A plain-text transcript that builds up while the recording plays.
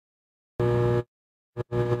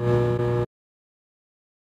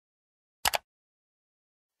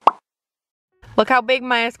Look how big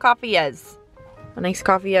my iced coffee is. A nice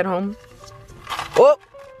coffee at home. Whoa!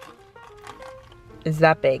 It's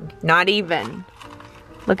that big. Not even.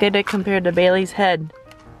 Look at it compared to Bailey's head.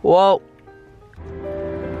 Whoa.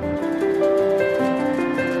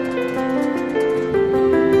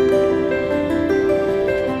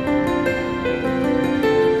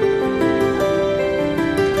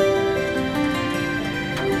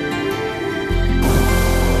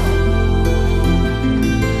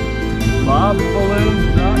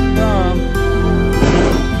 BobBalloons.com.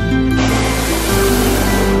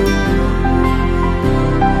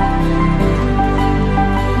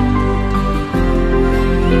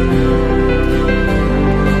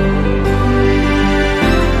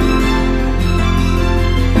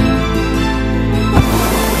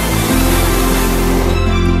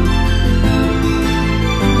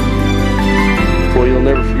 Well, you'll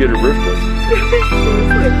never forget her birthday.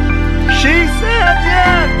 She said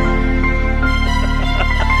yes!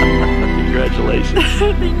 Congratulations.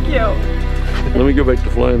 Thank you. Let me go back to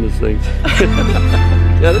flying this thing.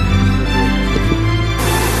 Got it?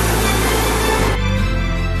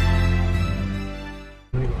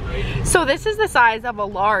 So this is the size of a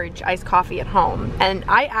large iced coffee at home. And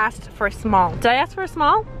I asked for a small. Did I ask for a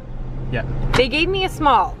small? Yeah. They gave me a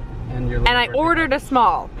small. And I ordered a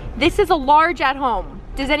small. This is a large at home.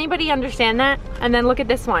 Does anybody understand that? And then look at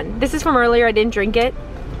this one. This is from earlier. I didn't drink it.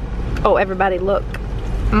 Oh, everybody look.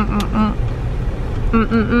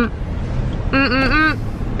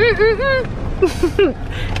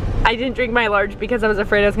 I didn't drink my large because I was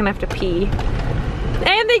afraid I was gonna have to pee.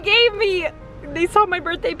 And they saw my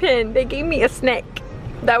birthday pin. They gave me a snack.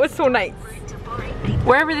 That was so nice.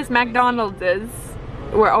 Wherever this McDonald's is,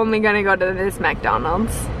 we're only gonna go to this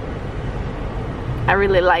McDonald's. I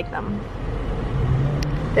really like them.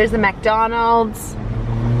 There's the McDonald's.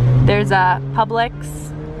 There's a Publix.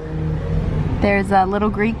 There's a Little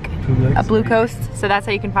Greek, a Blue Coast, so that's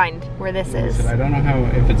how you can find where this is. I don't know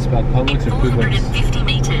if it's spelled Publix or Publix. 450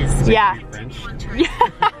 meters. Yeah. Yeah.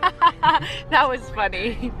 That was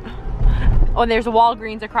funny. Oh, and there's a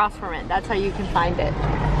Walgreens across from it. That's how you can find it.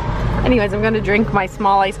 Anyways, I'm gonna drink my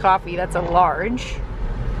small iced coffee. That's a large.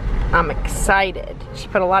 I'm excited. She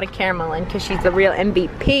put a lot of caramel in because she's the real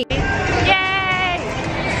MVP. Yay!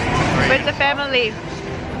 With the family.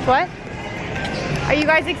 What? Are you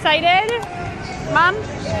guys excited? Mom?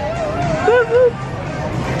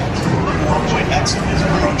 Walkway exit is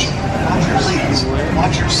approaching. Please,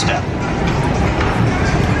 watch your step.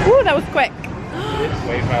 Ooh, that was quick.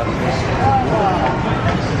 Way faster.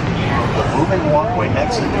 The moving walkway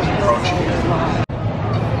exit is approaching.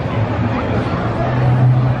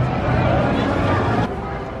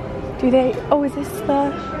 Do they? Oh, is this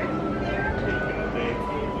the?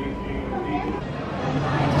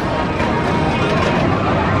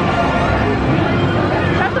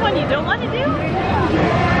 Don't want to do?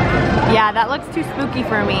 Yeah, that looks too spooky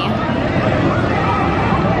for me.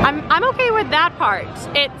 I'm okay with that part.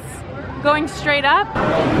 It's going straight up.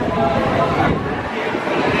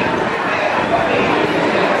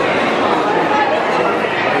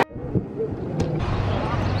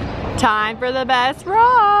 Time for the best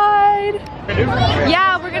ride.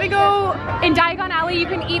 Yeah, we're gonna go in Diagon Alley. You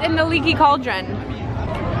can eat in the Leaky Cauldron.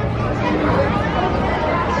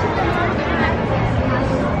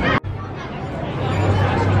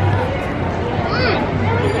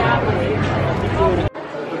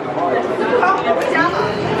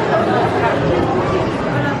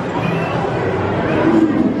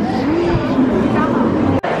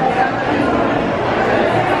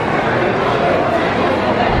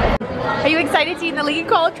 Are you excited to eat in the Leaky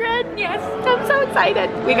Cauldron? Yes, I'm so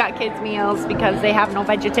excited. We got kids meals because they have no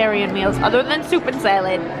vegetarian meals other than soup and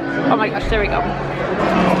salad. Oh my gosh, there we go.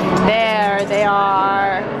 There they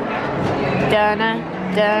are. Donna,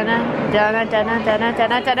 Donna, Donna, Donna, Donna,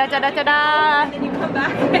 Donna, Donna, Donna, Donna. And then you come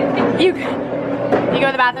back. you go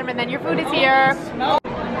to the bathroom and then your food is here.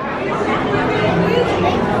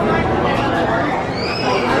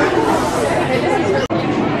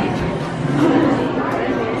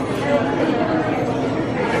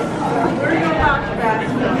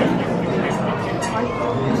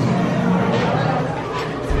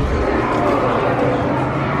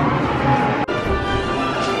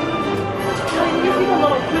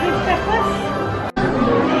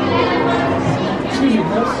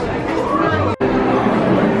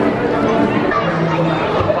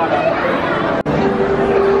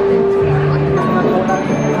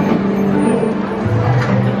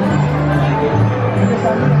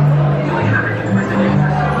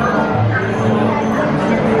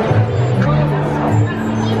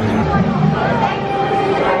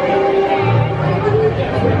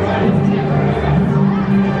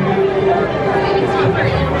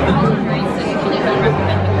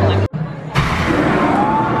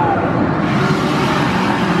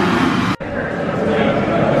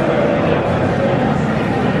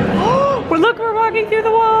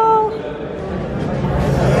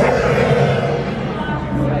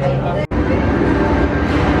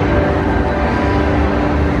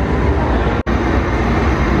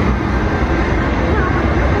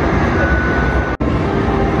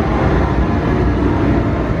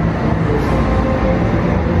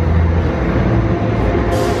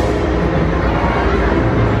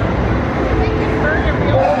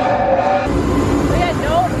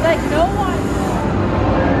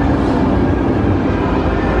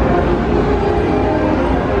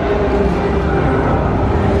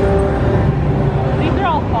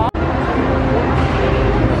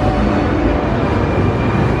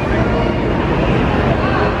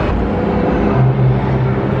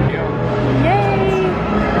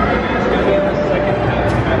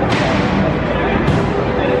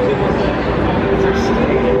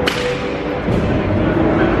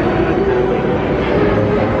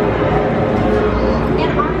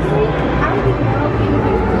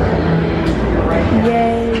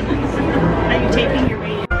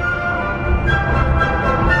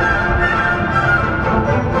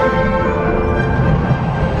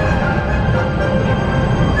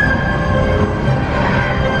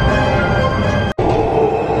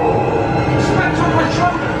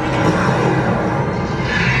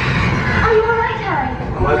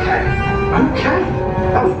 Okay,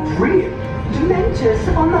 that was brilliant. Dementors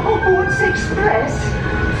on the Hogwarts Express.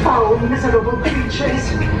 Foul, miserable creatures.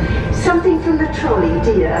 Something from the trolley,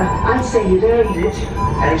 dear. I'd say you'd earned it.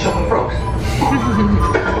 Any chocolate frogs?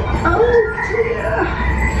 Oh, dear.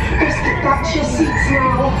 Best get back to your seats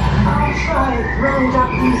now. I'll try and round up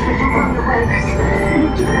these little runaways.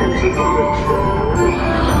 Dementors on the trolley.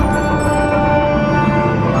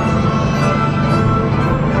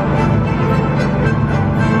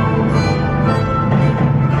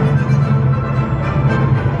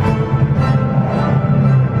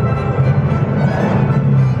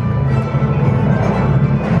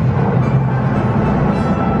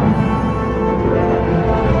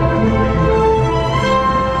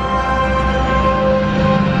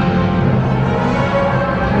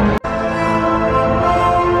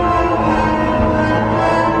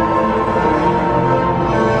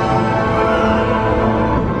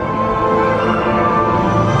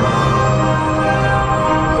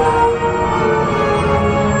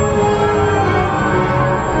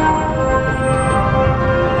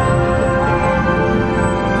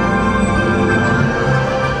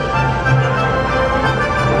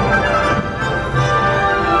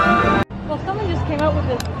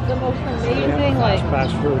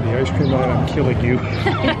 Fast forward the ice cream line, I'm killing you.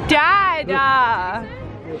 Dad!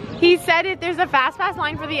 He said if there's a fast pass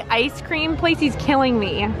line for the ice cream place, he's killing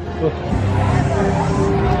me.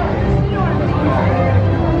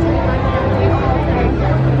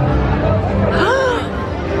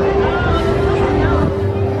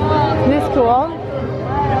 This cool?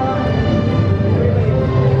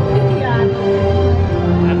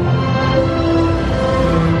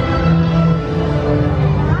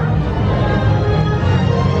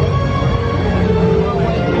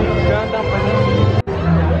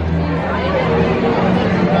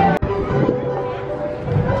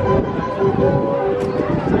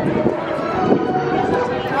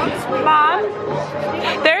 Mom,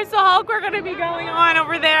 there's the Hulk we're gonna be going on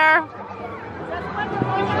over there.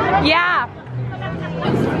 Yeah.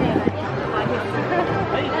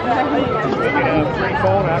 Free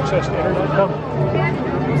phone access to internet.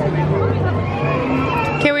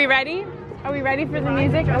 Okay, we ready? Are we ready for the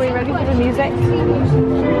music? Are we ready for the music?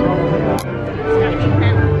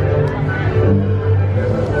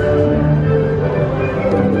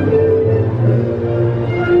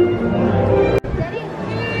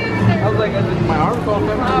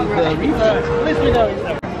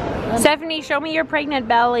 Stephanie, show me your pregnant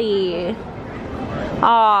belly.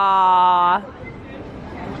 Aww.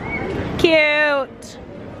 Cute.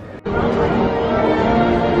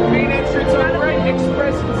 Main entrance on the right,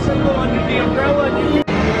 express and single under the umbrella.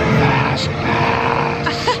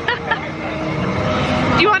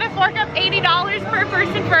 Do you want to fork up $80 per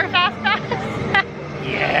person for a fast pass?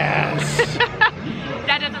 Yes.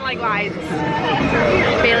 Dad doesn't like lines.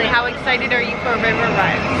 Bailey, how excited are you for River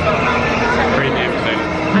Run? Pretty damn excited.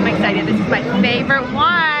 I'm excited. This is my favorite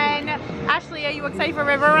one. Ashley, are you excited for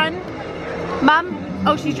River Run? Mom?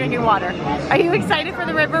 Oh, she's drinking water. Are you excited for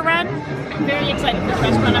the River Run? I'm very excited for this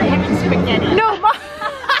restaurant. I'm having spaghetti. No, Mom.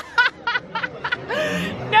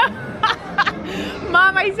 No.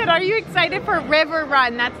 Mom, I said, are you excited for River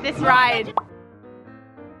Run? That's this ride.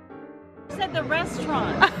 I said the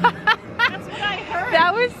restaurant. That's what I heard.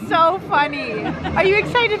 That was so funny. Are you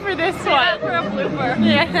excited for this one? For a blooper.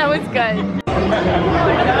 Yeah, that was good.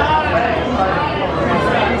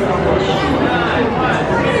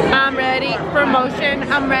 I'm ready for motion.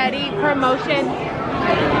 I'm ready for motion.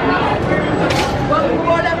 Welcome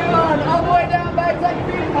aboard, everyone. All the way down by Executive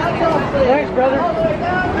Green. Thanks, brother. All the way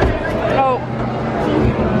down. Oh.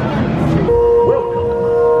 Welcome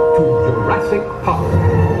to Jurassic Park.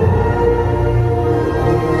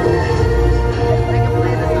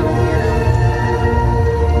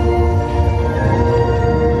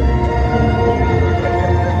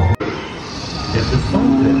 If the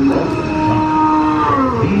salt had lost its time,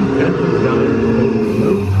 these gentle giants made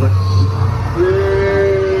no threat.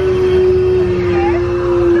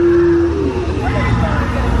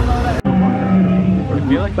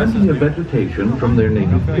 Plenty of vegetation from their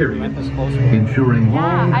native period, ensuring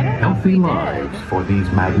long, healthy lives for these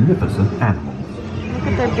magnificent animals. Look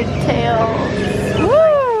at their big tails. Woo!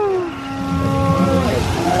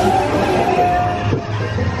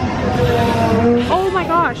 Oh my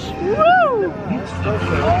gosh. Woo! To